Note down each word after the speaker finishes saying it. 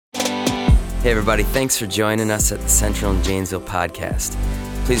Hey everybody, thanks for joining us at the Central and Janesville podcast.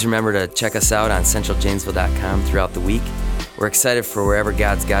 Please remember to check us out on centraljanesville.com throughout the week. We're excited for wherever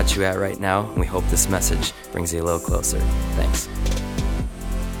God's got you at right now, and we hope this message brings you a little closer. Thanks.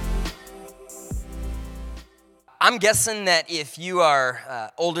 I'm guessing that if you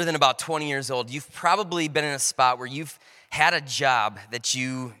are older than about 20 years old, you've probably been in a spot where you've had a job that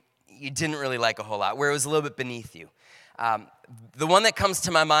you didn't really like a whole lot, where it was a little bit beneath you. The one that comes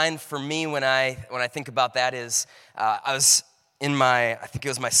to my mind for me when I think about that is I was in I think it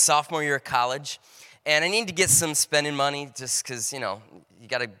was my sophomore year of college, and I needed to get some spending money just because, you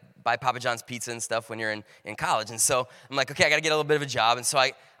got to buy Papa John's pizza and stuff when you're in college. And so I'm like, okay, I got to get a little bit of a job. And so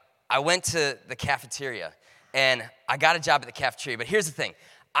I went to the cafeteria, and I got a job at the cafeteria. But here's the thing.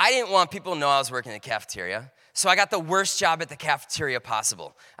 I didn't want people to know I was working in the cafeteria, so I got the worst job at the cafeteria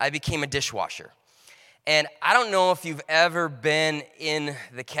possible. I became a dishwasher. And I don't know if you've ever been in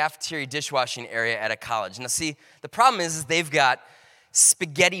the cafeteria dishwashing area at a college. Now, see, the problem is they've got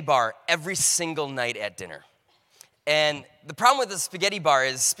spaghetti bar every single night at dinner. And the problem with the spaghetti bar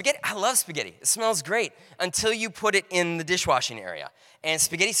is I love spaghetti. It smells great until you put it in the dishwashing area. And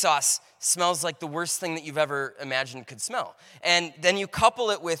spaghetti sauce smells like the worst thing that you've ever imagined could smell. And then you couple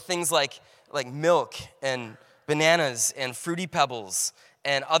it with things like milk and bananas and Fruity Pebbles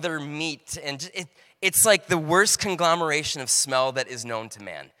and other meat, and it's like the worst conglomeration of smell that is known to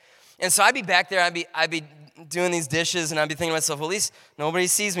man. And so I'd be back there, I'd be doing these dishes, and I'd be thinking to myself, well, at least nobody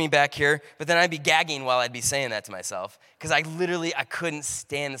sees me back here. But then I'd be gagging while I'd be saying that to myself, because I couldn't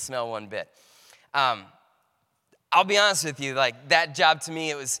stand the smell one bit. I'll be honest with you, like that job to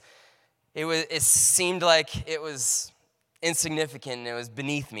me, it seemed like it was insignificant, and it was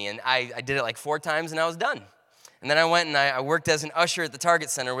beneath me. And I did it like 4 times, and I was done. And then I went and I worked as an usher at the Target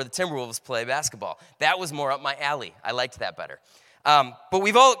Center where the Timberwolves play basketball. That was more up my alley. I liked that better. But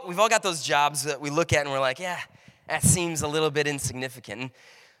we've all got those jobs that we look at and we're like, yeah, that seems a little bit insignificant. And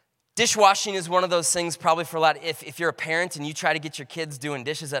dishwashing is one of those things probably for a lot. If you're a parent and you try to get your kids doing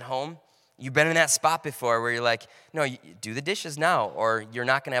dishes at home, you've been in that spot before where you're like, no, you do the dishes now or you're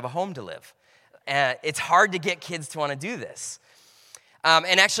not going to have a home to live. It's hard to get kids to want to do this.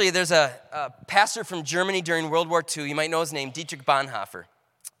 And actually, there's a pastor from Germany during World War II. You might know his name, Dietrich Bonhoeffer.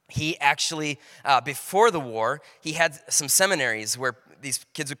 He actually, before the war, he had some seminaries where these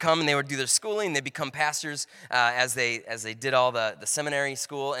kids would come and they would do their schooling. They'd become pastors as they did all the seminary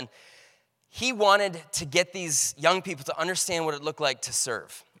school. And he wanted to get these young people to understand what it looked like to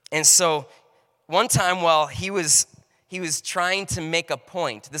serve. And so one time while he was trying to make a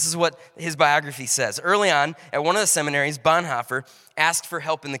point. This is what his biography says. Early on, at one of the seminaries, Bonhoeffer asked for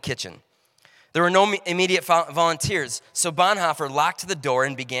help in the kitchen. There were no immediate volunteers, so Bonhoeffer locked the door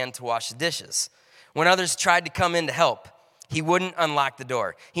and began to wash the dishes. When others tried to come in to help, he wouldn't unlock the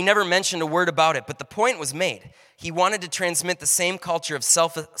door. He never mentioned a word about it, but the point was made. He wanted to transmit the same culture of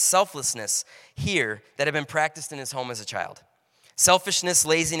selflessness here that had been practiced in his home as a child. Selfishness,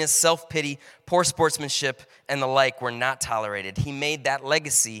 laziness, self-pity, poor sportsmanship, and the like were not tolerated. He made that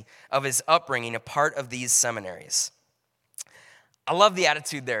legacy of his upbringing a part of these seminaries. I love the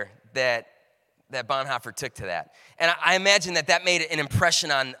attitude there that Bonhoeffer took to that. And I imagine that made an impression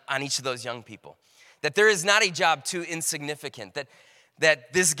on each of those young people. That there is not a job too insignificant.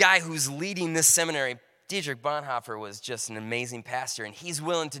 That this guy who's leading this seminary, Dietrich Bonhoeffer, was just an amazing pastor, and he's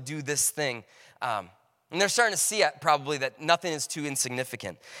willing to do this thing. And they're starting to see it probably that nothing is too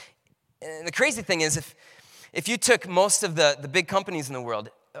insignificant. And the crazy thing is if you took most of the big companies in the world,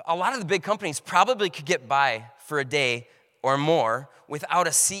 a lot of the big companies probably could get by for a day or more without a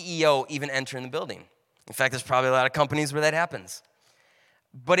CEO even entering the building. In fact, there's probably a lot of companies where that happens.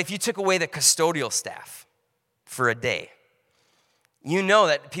 But if you took away the custodial staff for a day, you know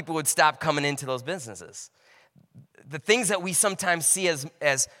that people would stop coming into those businesses. The things that we sometimes see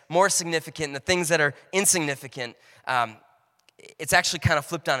as more significant and the things that are insignificant, it's actually kind of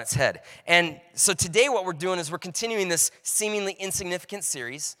flipped on its head. And so today what we're doing is we're continuing this seemingly insignificant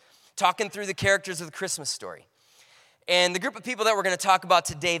series, talking through the characters of the Christmas story. And the group of people that we're going to talk about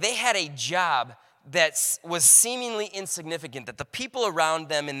today, they had a job that was seemingly insignificant, that the people around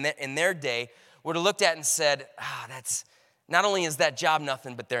them in their day would have looked at and said, that's not only is that job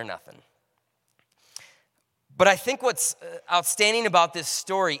nothing, but they're nothing. But I think what's outstanding about this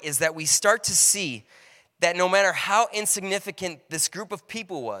story is that we start to see that no matter how insignificant this group of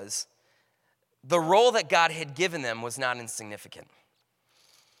people was, the role that God had given them was not insignificant.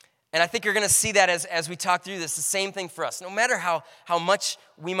 And I think you're going to see that as we talk through this, the same thing for us. No matter how much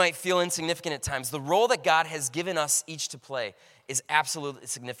we might feel insignificant at times, the role that God has given us each to play is absolutely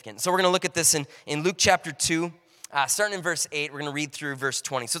significant. So we're going to look at this in Luke chapter 2, Starting in verse 8, we're going to read through verse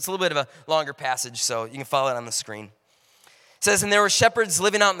 20. So it's a little bit of a longer passage, so you can follow it on the screen. It says, "And there were shepherds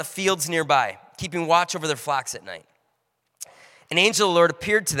living out in the fields nearby, keeping watch over their flocks at night. An angel of the Lord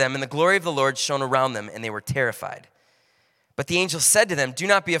appeared to them, and the glory of the Lord shone around them, and they were terrified. But the angel said to them, 'Do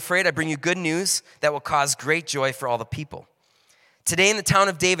not be afraid. I bring you good news that will cause great joy for all the people. Today in the town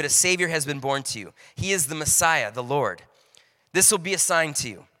of David, a Savior has been born to you. He is the Messiah, the Lord. This will be a sign to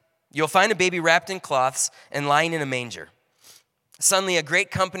you. You'll find a baby wrapped in cloths and lying in a manger.' Suddenly a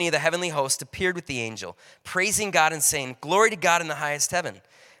great company of the heavenly host appeared with the angel, praising God and saying, 'Glory to God in the highest heaven,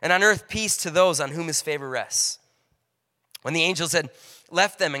 and on earth peace to those on whom his favor rests.' When the angels had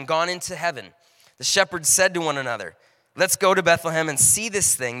left them and gone into heaven, the shepherds said to one another, 'Let's go to Bethlehem and see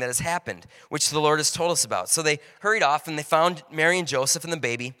this thing that has happened, which the Lord has told us about.' So they hurried off, and they found Mary and Joseph and the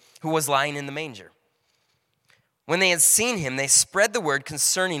baby, who was lying in the manger. When they had seen him, they spread the word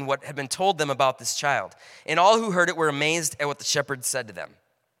concerning what had been told them about this child. And all who heard it were amazed at what the shepherds said to them.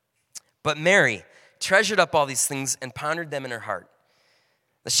 But Mary treasured up all these things and pondered them in her heart.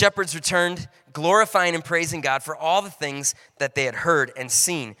 The shepherds returned, glorifying and praising God for all the things that they had heard and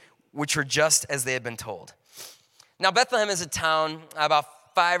seen, which were just as they had been told." Now, Bethlehem is a town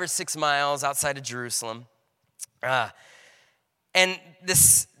about 5 or 6 miles outside of Jerusalem. And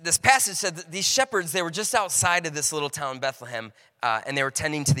this passage said that these shepherds, they were just outside of this little town, Bethlehem, and they were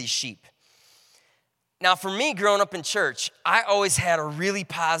tending to these sheep. Now, for me, growing up in church, I always had a really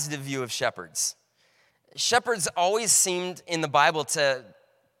positive view of shepherds. Shepherds always seemed in the Bible to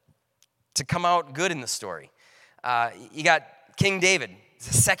come out good in the story. You got King David,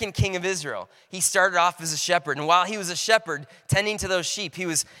 the second king of Israel. He started off as a shepherd, and while he was a shepherd tending to those sheep, he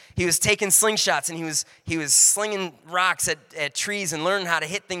was taking slingshots, and he was slinging rocks at trees and learning how to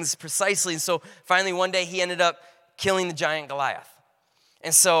hit things precisely. And so finally one day he ended up killing the giant Goliath.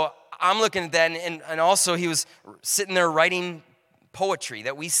 And so I'm looking at that, and also he was sitting there writing poetry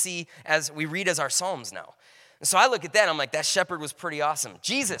that we read as our Psalms now. And so I look at that, and I'm like, that shepherd was pretty awesome.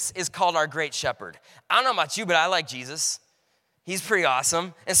 Jesus is called our great shepherd. I don't know about you, but I like Jesus. He's pretty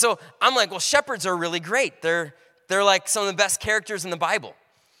awesome. And so I'm like, well, shepherds are really great. They're like some of the best characters in the Bible.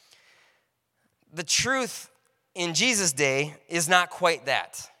 The truth in Jesus' day is not quite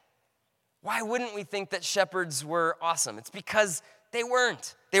that. Why wouldn't we think that shepherds were awesome? It's because they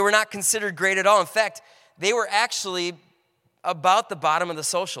weren't. They were not considered great at all. In fact, they were actually about the bottom of the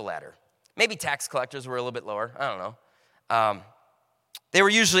social ladder. Maybe tax collectors were a little bit lower. I don't know. They were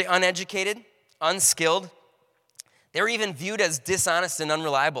usually uneducated, unskilled. They were even viewed as dishonest and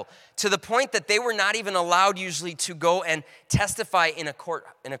unreliable, to the point that they were not even allowed usually to go and testify in a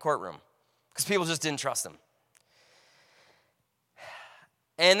courtroom because people just didn't trust them.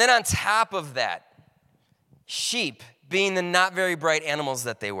 And then on top of that, sheep, being the not very bright animals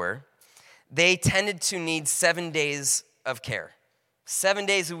that they were, they tended to need 7 days of care. 7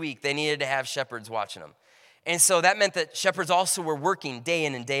 days a week, they needed to have shepherds watching them. And so that meant that shepherds also were working day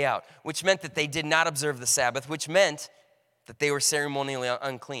in and day out, which meant that they did not observe the Sabbath, which meant that they were ceremonially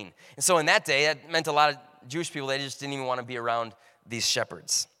unclean. And so in that day, that meant a lot of Jewish people, they just didn't even want to be around these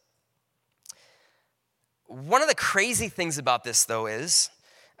shepherds. One of the crazy things about this, though, is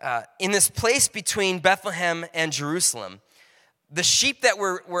in this place between Bethlehem and Jerusalem, the sheep that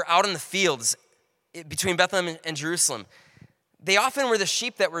were out in the fields between Bethlehem and Jerusalem, they often were the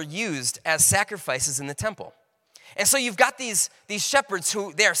sheep that were used as sacrifices in the temple. And so you've got these shepherds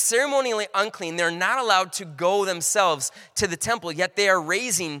who, they are ceremonially unclean. They're not allowed to go themselves to the temple, yet they are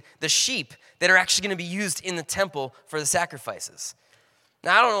raising the sheep that are actually going to be used in the temple for the sacrifices.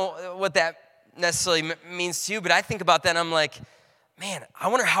 Now, I don't know what that necessarily means to you, but I think about that and I'm like, man, I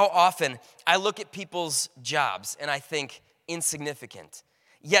wonder how often I look at people's jobs and I think insignificant.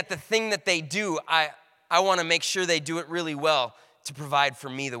 Yet the thing that they do, I want to make sure they do it really well to provide for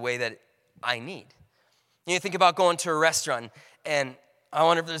me the way that I need. You think about going to a restaurant, and I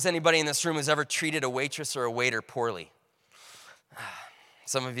wonder if there's anybody in this room who's ever treated a waitress or a waiter poorly.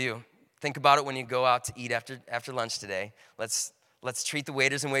 Some of you, think about it when you go out to eat after lunch today. Let's treat the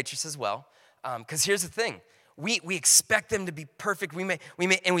waiters and waitresses well. Because here's the thing. We expect them to be perfect. We may,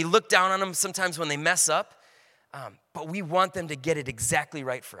 and we look down on them sometimes when they mess up. But we want them to get it exactly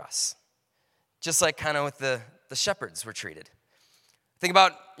right for us. Just like kind of with the shepherds were treated. Think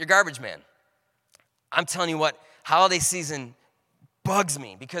about your garbage man. I'm telling you what, holiday season bugs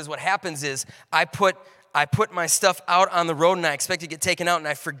me because what happens is I put my stuff out on the road and I expect it to get taken out and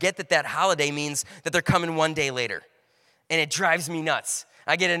I forget that holiday means that they're coming one day later. And it drives me nuts.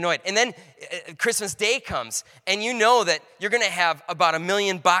 I get annoyed. And then Christmas Day comes and you know that you're going to have about 1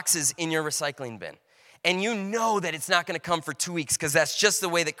 million boxes in your recycling bin. And you know that it's not going to come for 2 weeks because that's just the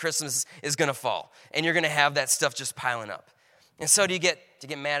way that Christmas is going to fall. And you're going to have that stuff just piling up. And so do you get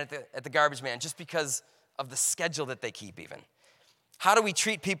mad at the garbage man just because of the schedule that they keep even? How do we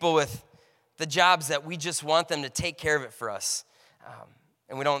treat people with the jobs that we just want them to take care of it for us?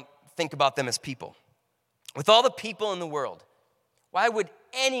 And we don't think about them as people. With all the people in the world, why would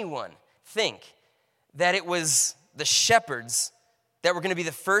anyone think that it was the shepherds that were going to be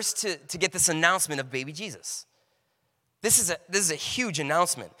the first to get this announcement of baby Jesus? This is a huge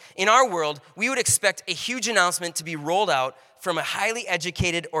announcement. In our world, we would expect a huge announcement to be rolled out from a highly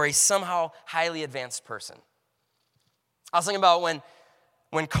educated or a somehow highly advanced person. I was thinking about when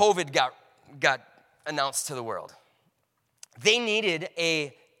COVID got announced to the world. They needed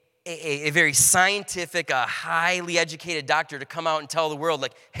a very scientific, highly educated doctor to come out and tell the world,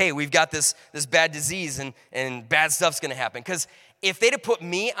 like, hey, we've got this bad disease and bad stuff's going to happen. Because if they'd have put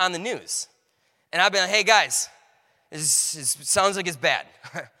me on the news, and I'd been like, hey, guys, this sounds like it's bad.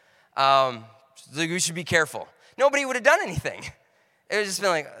 We should be careful. Nobody would have done anything. It would just been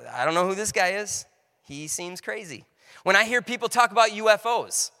like, I don't know who this guy is. He seems crazy. When I hear people talk about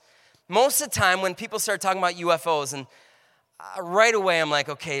UFOs, most of the time when people start talking about UFOs, and right away I'm like,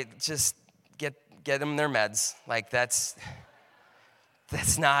 okay, just get them their meds. Like that's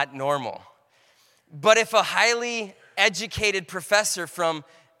not normal. But if a highly educated professor from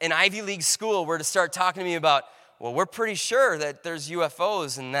an Ivy League school were to start talking to me about, well, we're pretty sure that there's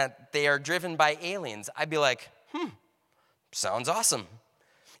UFOs and that they are driven by aliens, I'd be like, sounds awesome.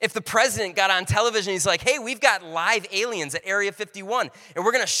 If the president got on television, he's like, hey, we've got live aliens at Area 51, and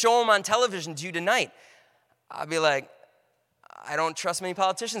we're going to show them on television to you tonight, I'd be like, I don't trust many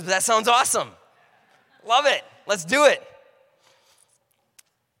politicians, but that sounds awesome. Love it. Let's do it.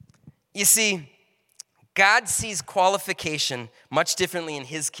 You see, God sees qualification much differently in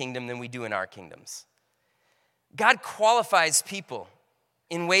his kingdom than we do in our kingdoms. God qualifies people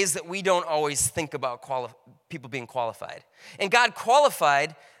in ways that we don't always think about people being qualified. And God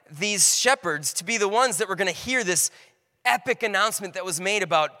qualified these shepherds to be the ones that were going to hear this epic announcement that was made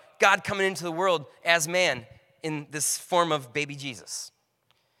about God coming into the world as man in this form of baby Jesus.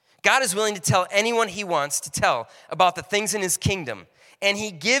 God is willing to tell anyone he wants to tell about the things in his kingdom, and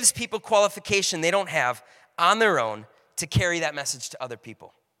he gives people qualification they don't have on their own to carry that message to other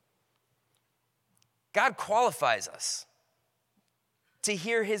people. God qualifies us to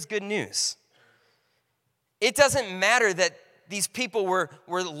hear his good news. It doesn't matter that these people were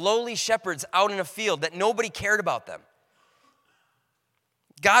lowly shepherds out in a field, that nobody cared about them.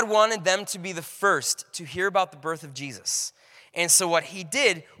 God wanted them to be the first to hear about the birth of Jesus. And so what he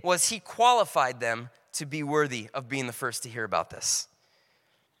did was he qualified them to be worthy of being the first to hear about this.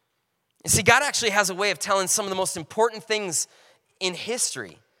 You see, God actually has a way of telling some of the most important things in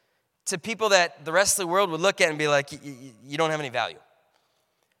history to people that the rest of the world would look at and be like, you don't have any value.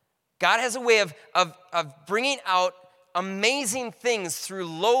 God has a way of bringing out amazing things through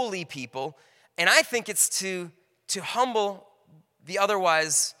lowly people, and I think it's to humble the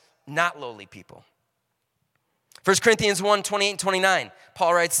otherwise not lowly people. 1 Corinthians 1, 28 and 29,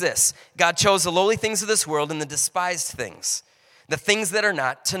 Paul writes this: God chose the lowly things of this world and the despised things, the things that are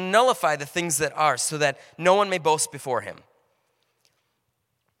not, to nullify the things that are, so that no one may boast before him.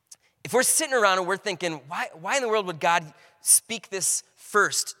 If we're sitting around and we're thinking, why in the world would God speak this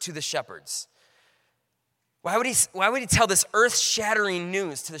first to the shepherds? Why would he tell this earth-shattering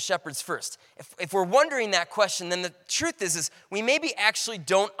news to the shepherds first? If we're wondering that question, then the truth is we maybe actually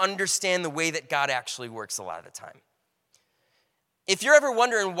don't understand the way that God actually works a lot of the time. If you're ever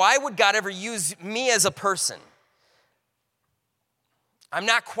wondering, why would God ever use me as a person? I'm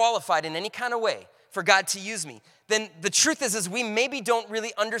not qualified in any kind of way for God to use me. Then the truth is we maybe don't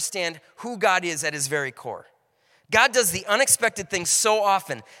really understand who God is at his very core. God does the unexpected thing so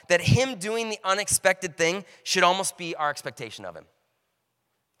often that him doing the unexpected thing should almost be our expectation of him.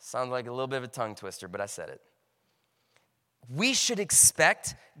 Sounds like a little bit of a tongue twister, but I said it. We should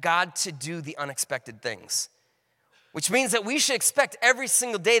expect God to do the unexpected things, which means that we should expect every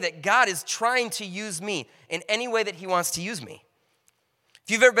single day that God is trying to use me in any way that he wants to use me.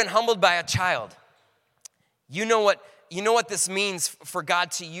 If you've ever been humbled by a child, you know what this means for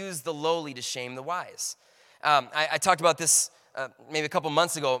God to use the lowly to shame the wise. I talked about this maybe a couple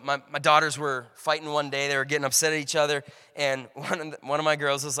months ago. My daughters were fighting one day. They were getting upset at each other. And one of my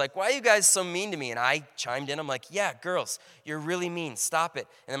girls was like, why are you guys so mean to me? And I chimed in. I'm like, yeah, girls, you're really mean. Stop it.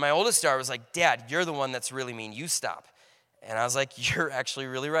 And then my oldest daughter was like, Dad, you're the one that's really mean. You stop. And I was like, you're actually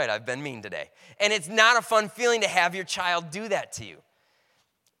really right. I've been mean today. And it's not a fun feeling to have your child do that to you.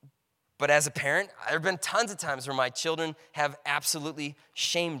 But as a parent, there have been tons of times where my children have absolutely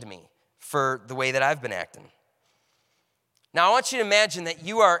shamed me for the way that I've been acting. Now, I want you to imagine that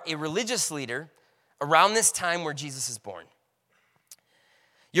you are a religious leader around this time where Jesus is born.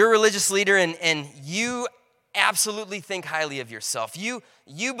 You're a religious leader and you absolutely think highly of yourself. You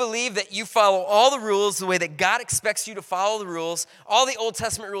believe that you follow all the rules the way that God expects you to follow the rules. All the Old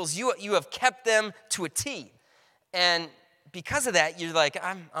Testament rules, you have kept them to a T. And because of that, you're like,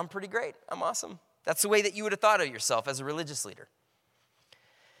 I'm pretty great. I'm awesome. That's the way that you would have thought of yourself as a religious leader.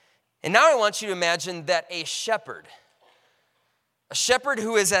 And now I want you to imagine that a shepherd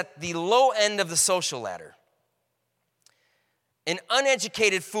who is at the low end of the social ladder, an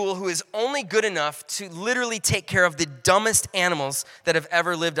uneducated fool who is only good enough to literally take care of the dumbest animals that have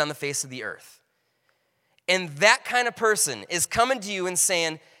ever lived on the face of the earth. And that kind of person is coming to you and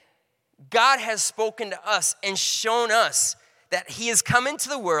saying, God has spoken to us and shown us that he has come into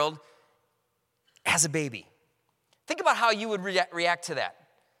the world as a baby. Think about how you would react to that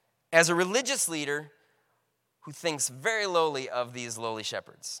as a religious leader who thinks very lowly of these lowly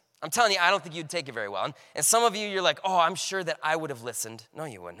shepherds. I'm telling you, I don't think you'd take it very well. And some of you, you're like, oh, I'm sure that I would have listened. No,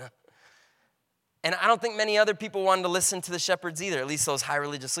 you wouldn't. And I don't think many other people wanted to listen to the shepherds either, at least those high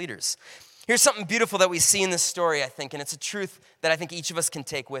religious leaders. Here's something beautiful that we see in this story, I think, and it's a truth that I think each of us can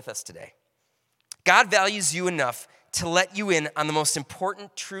take with us today. God values you enough to let you in on the most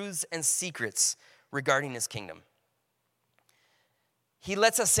important truths and secrets regarding his kingdom. He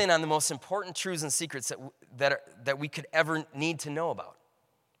lets us in on the most important truths and secrets that we could ever need to know about.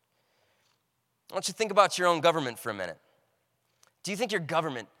 I want you to think about your own government for a minute. Do you think your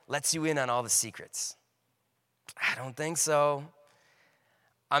government lets you in on all the secrets? I don't think so.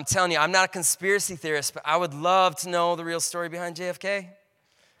 I'm telling you, I'm not a conspiracy theorist, but I would love to know the real story behind JFK.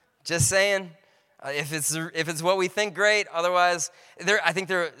 Just saying. If it's what we think, great. Otherwise, I think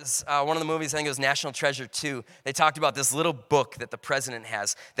there was one of the movies, I think it was National Treasure 2. They talked about this little book that the president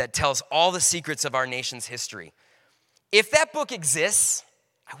has that tells all the secrets of our nation's history. If that book exists,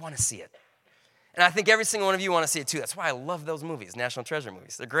 I want to see it. And I think every single one of you want to see it too. That's why I love those movies, National Treasure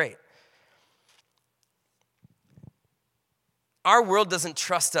movies. They're great. Our world doesn't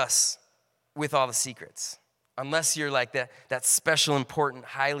trust us with all the secrets unless you're like that special, important,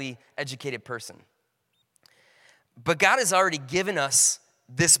 highly educated person. But God has already given us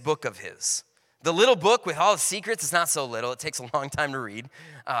this book of his. The little book with all the secrets, it's not so little. It takes a long time to read.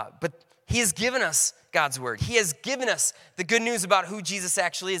 But he has given us God's word. He has given us the good news about who Jesus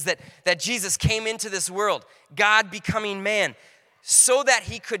actually is, that Jesus came into this world, God becoming man, so that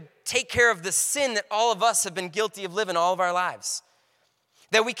he could take care of the sin that all of us have been guilty of living all of our lives.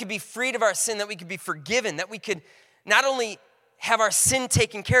 That we could be freed of our sin, that we could be forgiven, that we could not only have our sin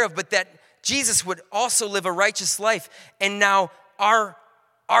taken care of, but that Jesus would also live a righteous life. And now our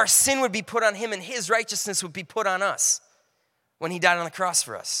sin would be put on him and his righteousness would be put on us when he died on the cross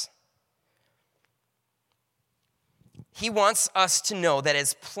for us. He wants us to know that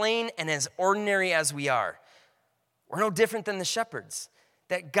as plain and as ordinary as we are, we're no different than the shepherds.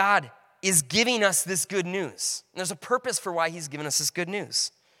 That God is giving us this good news. And there's a purpose for why he's given us this good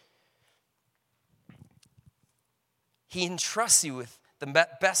news. He entrusts you with the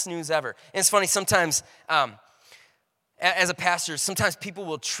best news ever. And it's funny, sometimes, as a pastor, sometimes people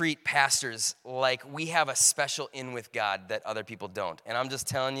will treat pastors like we have a special in with God that other people don't. And I'm just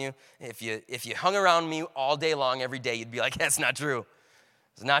telling you, if you hung around me all day long, every day, you'd be like, that's not true.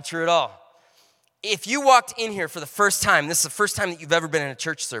 It's not true at all. If you walked in here for the first time, this is the first time that you've ever been in a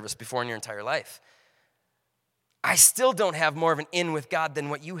church service before in your entire life, I still don't have more of an in with God than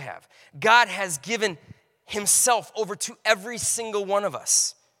what you have. God has given himself over to every single one of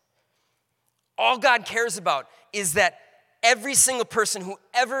us. All God cares about is that every single person who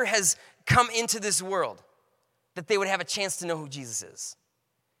ever has come into this world, that they would have a chance to know who Jesus is.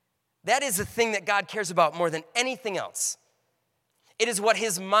 That is the thing that God cares about more than anything else. It is what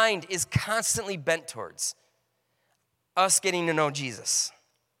his mind is constantly bent towards, us getting to know Jesus.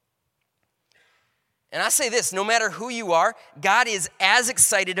 And I say this, no matter who you are, God is as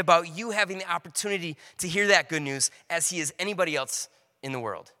excited about you having the opportunity to hear that good news as he is anybody else in the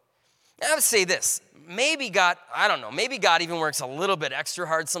world. And I would say this, maybe God even works a little bit extra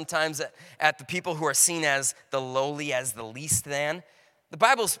hard sometimes at the people who are seen as the lowly, as the least than. The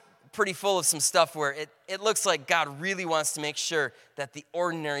Bible's pretty full of some stuff where it looks like God really wants to make sure that the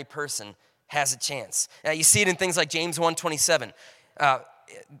ordinary person has a chance. You see it in things like James 1:27.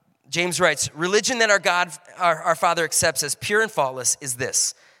 James writes, religion that our Father accepts as pure and faultless is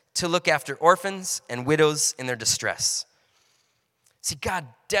this, to look after orphans and widows in their distress. See, God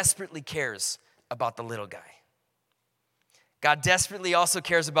desperately cares about the little guy. God desperately also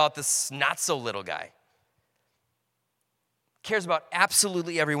cares about this not so little guy. cares about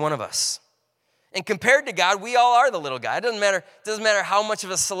absolutely every one of us. And compared to God, we all are the little guy. It doesn't matter how much of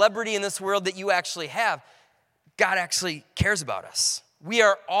a celebrity in this world that you actually have. God actually cares about us. We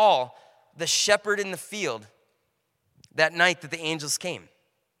are all the shepherd in the field that night that the angels came.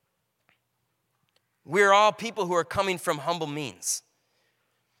 We're all people who are coming from humble means.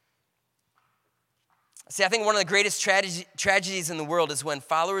 See, I think one of the greatest tragedies in the world is when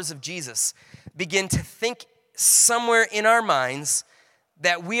followers of Jesus begin to think somewhere in our minds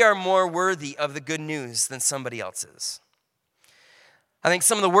that we are more worthy of the good news than somebody else is. I think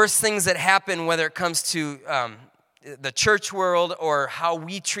some of the worst things that happen, whether it comes to the church world or how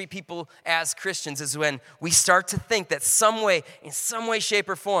we treat people as Christians, is when we start to think that in some way, shape,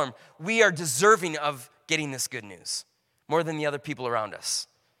 or form, we are deserving of getting this good news more than the other people around us.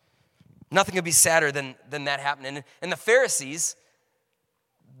 Nothing could be sadder than that happening. And the Pharisees,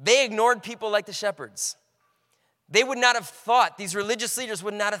 they ignored people like the shepherds. They would not have thought, these religious leaders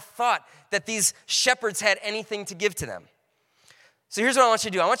would not have thought that these shepherds had anything to give to them. So here's what I want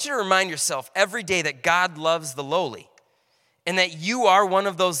you to do. I want you to remind yourself every day that God loves the lowly and that you are one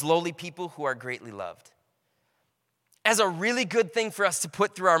of those lowly people who are greatly loved. As a really good thing for us to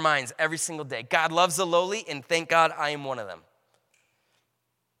put through our minds every single day. God loves the lowly, and thank God I am one of them.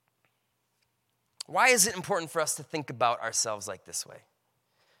 Why is it important for us to think about ourselves like this way?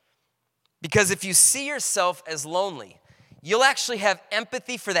 Because if you see yourself as lonely, you'll actually have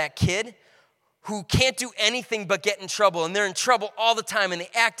empathy for that kid who can't do anything but get in trouble, and they're in trouble all the time, and they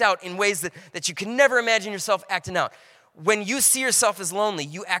act out in ways that you can never imagine yourself acting out. When you see yourself as lonely,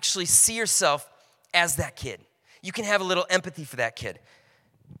 you actually see yourself as that kid. You can have a little empathy for that kid.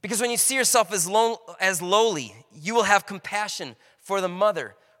 Because when you see yourself as lowly, you will have compassion for the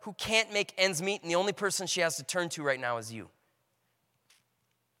mother who can't make ends meet, and the only person she has to turn to right now is you.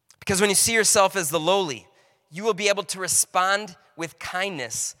 Because when you see yourself as the lowly, you will be able to respond with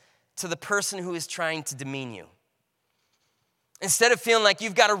kindness to the person who is trying to demean you. Instead of feeling like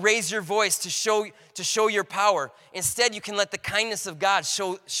you've got to raise your voice to show your power, instead you can let the kindness of God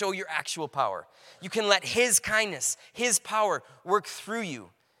show your actual power. You can let His kindness, His power work through you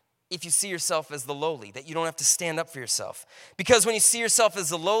if you see yourself as the lowly, that you don't have to stand up for yourself. Because when you see yourself as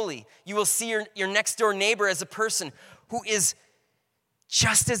the lowly, you will see your next door neighbor as a person who is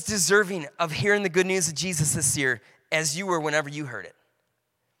just as deserving of hearing the good news of Jesus this year as you were whenever you heard it.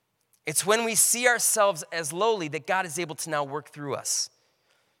 It's when we see ourselves as lowly that God is able to now work through us.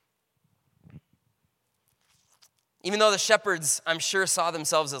 Even though the shepherds, I'm sure, saw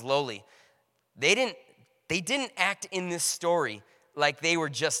themselves as lowly, they didn't act in this story like they were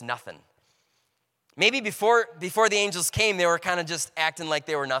just nothing. Maybe before the angels came, they were kind of just acting like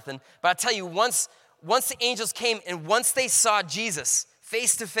they were nothing. But I'll tell you, once the angels came and once they saw Jesus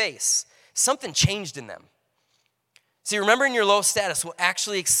face to face, something changed in them. See, remembering your low status will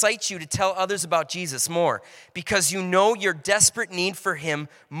actually excite you to tell others about Jesus more because you know your desperate need for Him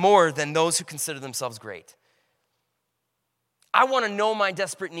more than those who consider themselves great. I want to know my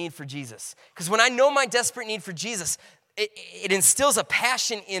desperate need for Jesus because when I know my desperate need for Jesus, it instills a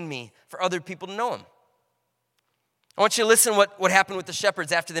passion in me for other people to know Him. I want you to listen what happened with the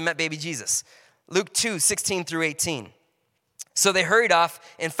shepherds after they met baby Jesus. Luke 2:16-18. So they hurried off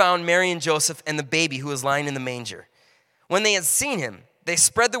and found Mary and Joseph and the baby who was lying in the manger. When they had seen him, they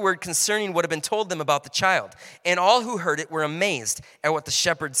spread the word concerning what had been told them about the child, and all who heard it were amazed at what the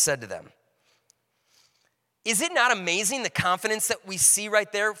shepherds said to them. Is it not amazing the confidence that we see right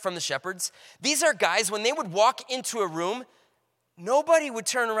there from the shepherds? These are guys, when they would walk into a room, nobody would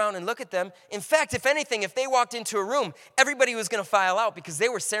turn around and look at them. In fact, if anything, if they walked into a room, everybody was going to file out because they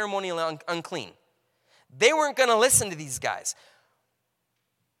were ceremonially unclean. They weren't going to listen to these guys.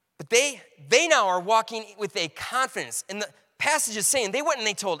 But they now are walking with a confidence. And the passage is saying they went and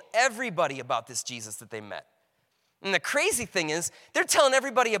they told everybody about this Jesus that they met. And the crazy thing is, they're telling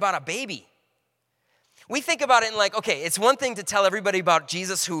everybody about a baby. We think about it in like, okay, it's one thing to tell everybody about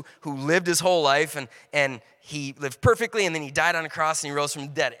Jesus who lived his whole life and he lived perfectly and then he died on a cross and he rose from the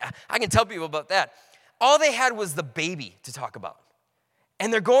dead. I can tell people about that. All they had was the baby to talk about.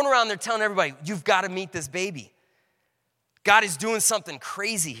 And they're going around, they're telling everybody, you've got to meet this baby. God is doing something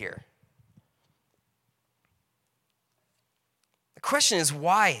crazy here. The question is,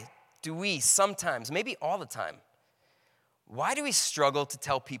 why do we sometimes, maybe all the time, why do we struggle to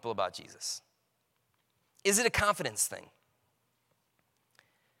tell people about Jesus? Is it a confidence thing?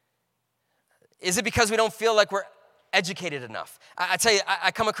 Is it because we don't feel like we're educated enough? I tell you, I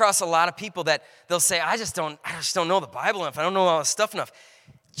come across a lot of people that they'll say, I just don't know the Bible enough. I don't know all this stuff enough.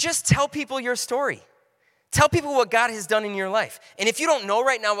 Just tell people your story. Tell people what God has done in your life. And if you don't know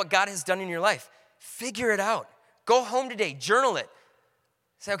right now what God has done in your life, figure it out. Go home today, journal it.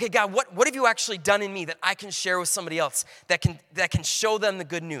 Say, okay, God, what have you actually done in me that I can share with somebody else, that can show them the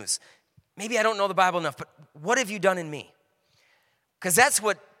good news? Maybe I don't know the Bible enough, but what have you done in me? Because that's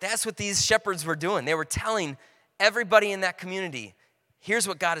what these shepherds were doing. They were telling everybody in that community, here's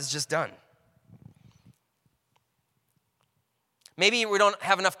what God has just done. Maybe we don't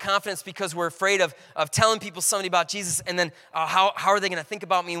have enough confidence because we're afraid of telling people something about Jesus, and then how are they going to think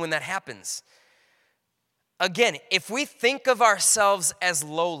about me when that happens? Again, if we think of ourselves as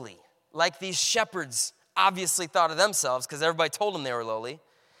lowly, like these shepherds obviously thought of themselves because everybody told them they were lowly,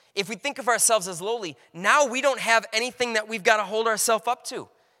 if we think of ourselves as lowly, now we don't have anything that we've got to hold ourselves up to.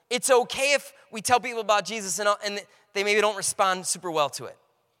 It's okay if we tell people about Jesus and they maybe don't respond super well to it.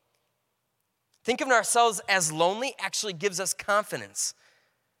 Think of ourselves as lonely actually gives us confidence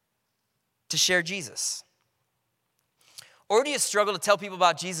to share Jesus. Or do you struggle to tell people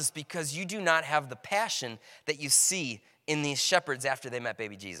about Jesus because you do not have the passion that you see in these shepherds after they met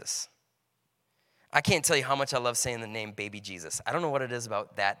baby Jesus? I can't tell you how much I love saying the name baby Jesus. I don't know what it is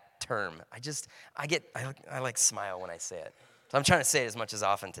about that term. I like smile when I say it. So I'm trying to say it as much as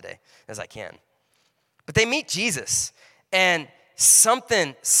often today as I can. But they meet Jesus, and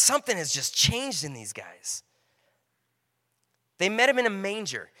something has just changed in these guys. They met him in a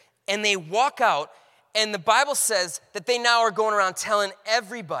manger, and they walk out, and the Bible says that they now are going around telling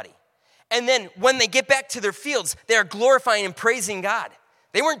everybody. And then when they get back to their fields, they are glorifying and praising God.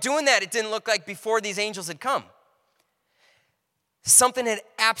 They weren't doing that, it didn't look like, before these angels had come. Something had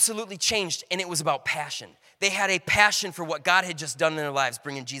absolutely changed, and it was about passion. They had a passion for what God had just done in their lives,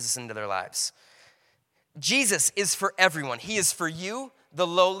 bringing Jesus into their lives. Jesus is for everyone. He is for you, the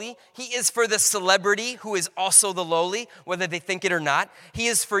lowly. He is for the celebrity who is also the lowly, whether they think it or not. He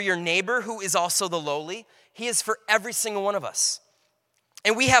is for your neighbor who is also the lowly. He is for every single one of us.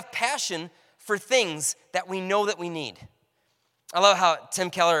 And we have passion for things that we know that we need. I love how Tim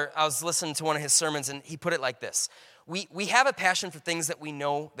Keller, I was listening to one of his sermons, and he put it like this. We have a passion for things that we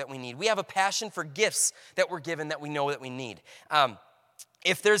know that we need. We have a passion for gifts that we're given that we know that we need.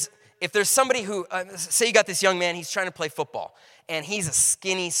 If there's somebody who, say you got this young man, he's trying to play football, and he's a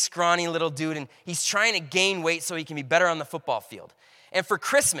skinny, scrawny little dude, and he's trying to gain weight so he can be better on the football field. And for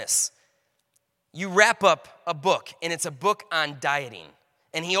Christmas, you wrap up a book, and it's a book on dieting.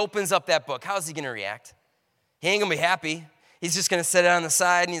 And he opens up that book. How's he going to react? He ain't going to be happy. He's just going to set it on the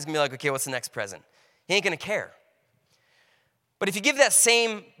side, and he's going to be like, okay, what's the next present? He ain't going to care. But if you give that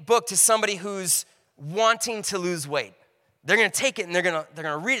same book to somebody who's wanting to lose weight, they're going to take it and they're going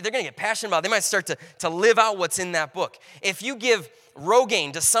to read it. They're going to get passionate about it. They might start to live out what's in that book. If you give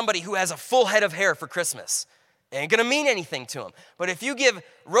Rogaine to somebody who has a full head of hair for Christmas, it ain't going to mean anything to them. But if you give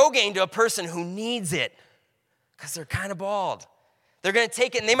Rogaine to a person who needs it because they're kind of bald, they're going to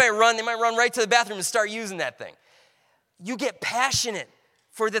take it and they might run right to the bathroom and start using that thing. You get passionate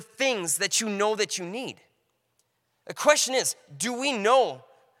for the things that you know that you need. The question is,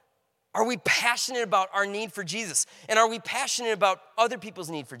 are we passionate about our need for Jesus? And are we passionate about other people's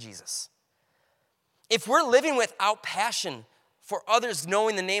need for Jesus? If we're living without passion for others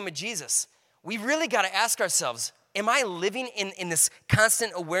knowing the name of Jesus, we really got to ask ourselves, am I living in this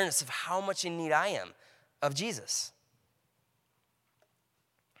constant awareness of how much in need I am of Jesus?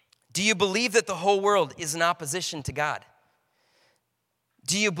 Do you believe that the whole world is in opposition to God?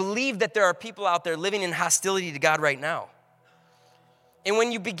 Do you believe that there are people out there living in hostility to God right now? And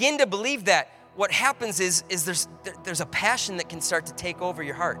when you begin to believe that, what happens is there's a passion that can start to take over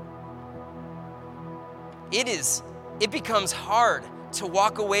your heart. It becomes hard to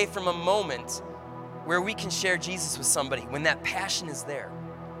walk away from a moment where we can share Jesus with somebody when that passion is there.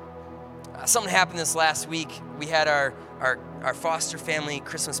 Something happened this last week. We had our foster family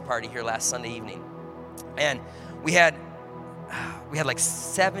Christmas party here last Sunday evening. And we had like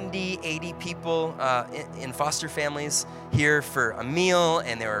 70, 80 people in foster families here for a meal,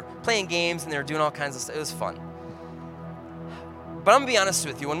 and they were playing games, and they were doing all kinds of stuff. It was fun. But I'm going to be honest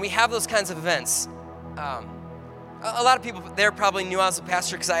with you. When we have those kinds of events, a lot of people there probably knew I was a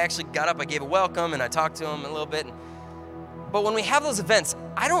pastor because I actually got up, I gave a welcome, and I talked to them a little bit. But when we have those events,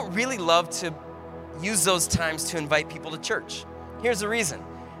 I don't really love to use those times to invite people to church. Here's the reason.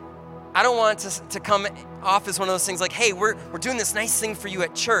 I don't want it to come off as one of those things like, hey, we're doing this nice thing for you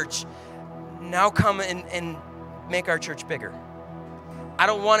at church. Now come and make our church bigger. I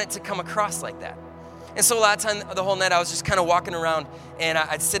don't want it to come across like that. And so a lot of time, the whole night, I was just kind of walking around, and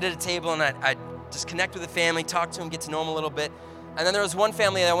I'd sit at a table, and I'd just connect with the family, talk to them, get to know them a little bit. And then there was one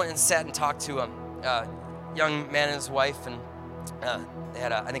family that I went and sat and talked to, a young man and his wife, and they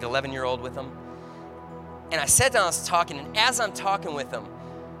had, I think, 11-year-old with them. And I sat down, I was talking, and as I'm talking with them,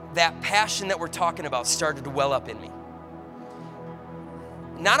 that passion that we're talking about started to well up in me.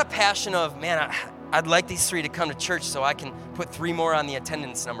 Not a passion of, man, I'd like these 3 to come to church so I can put 3 more on the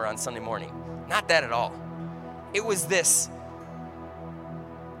attendance number on Sunday morning. Not that at all. It was this.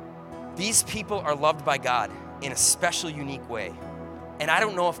 These people are loved by God in a special, unique way, and I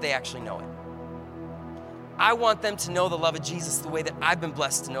don't know if they actually know it. I want them to know the love of Jesus the way that I've been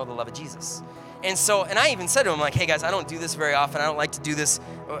blessed to know the love of Jesus. And I even said to them, like, hey guys, I don't do this very often. I don't like to do this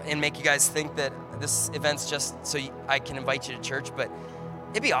and make you guys think that this event's just so I can invite you to church, but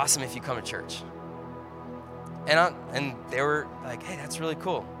it'd be awesome if you come to church. And they were like, hey, that's really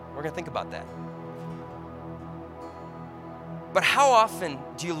cool. We're gonna think about that. But how often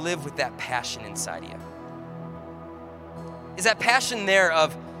do you live with that passion inside of you? Is that passion there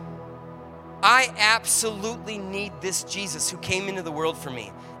of, I absolutely need this Jesus who came into the world for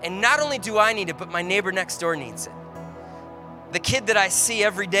me. And not only do I need it, but my neighbor next door needs it. The kid that I see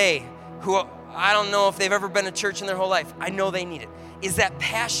every day, who I don't know if they've ever been to church in their whole life, I know they need it. Is that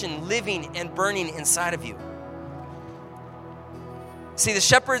passion living and burning inside of you? See, the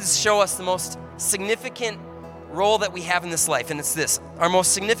shepherds show us the most significant role that we have in this life, and it's this. Our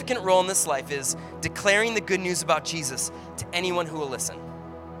most significant role in this life is declaring the good news about Jesus to anyone who will listen.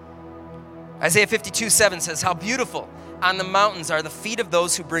 Isaiah 52:7 says, how beautiful on the mountains are the feet of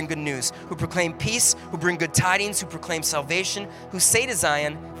those who bring good news, who proclaim peace, who bring good tidings, who proclaim salvation, who say to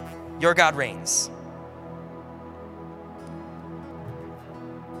Zion, your God reigns.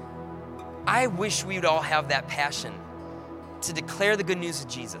 I wish we would all have that passion to declare the good news of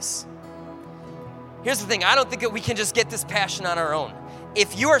Jesus. Here's the thing, I don't think that we can just get this passion on our own.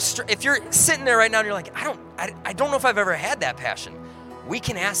 If you're sitting there right now and you're like, I don't know if I've ever had that passion, we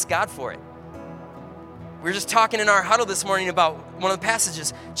can ask God for it. We were just talking in our huddle this morning about one of the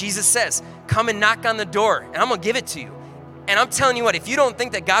passages. Jesus says, come and knock on the door, and I'm going to give it to you. And I'm telling you what, if you don't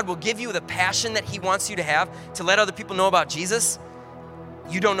think that God will give you the passion that he wants you to have to let other people know about Jesus,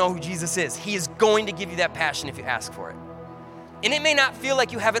 you don't know who Jesus is. He is going to give you that passion if you ask for it. And it may not feel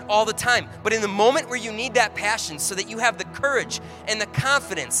like you have it all the time, but in the moment where you need that passion so that you have the courage and the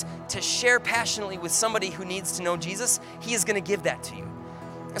confidence to share passionately with somebody who needs to know Jesus, he is going to give that to you.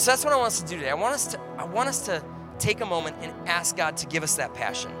 And so that's what I want us to do today. I want us to take a moment and ask God to give us that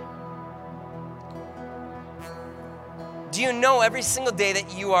passion. Do you know every single day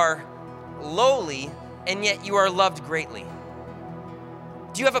that you are lowly and yet you are loved greatly?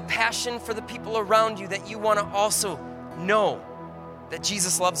 Do you have a passion for the people around you that you want to also know that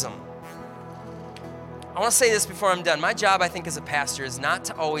Jesus loves them? I want to say this before I'm done. My job, I think, as a pastor is not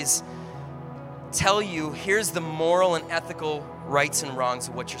to always tell you, here's the moral and ethical rights and wrongs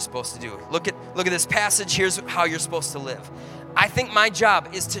of what you're supposed to do. Look at this passage, here's how you're supposed to live. I think my job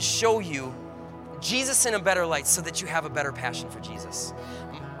is to show you Jesus in a better light so that you have a better passion for Jesus.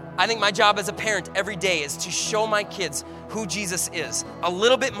 I think my job as a parent every day is to show my kids who Jesus is a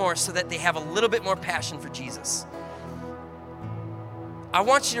little bit more so that they have a little bit more passion for Jesus. I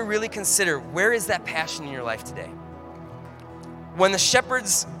want you to really consider, where is that passion in your life today? When the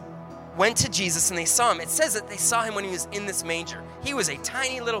shepherds went to Jesus and they saw him, it says that they saw him when he was in this manger. He was a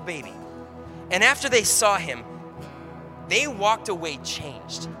tiny little baby. And after they saw him, they walked away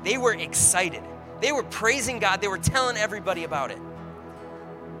changed. They were excited. They were praising God. They were telling everybody about it.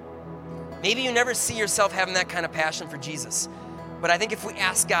 Maybe you never see yourself having that kind of passion for Jesus. But I think if we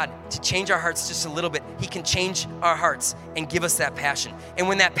ask God to change our hearts just a little bit, he can change our hearts and give us that passion. And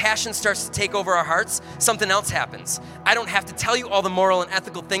when that passion starts to take over our hearts, something else happens. I don't have to tell you all the moral and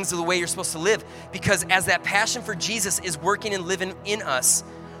ethical things of the way you're supposed to live, because as that passion for Jesus is working and living in us,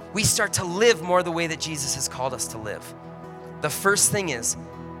 we start to live more the way that Jesus has called us to live. The first thing is,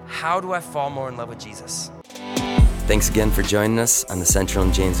 how do I fall more in love with Jesus? Thanks again for joining us on the Central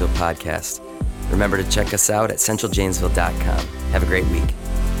and Janesville podcast. Remember to check us out at centraljanesville.com. Have a great week.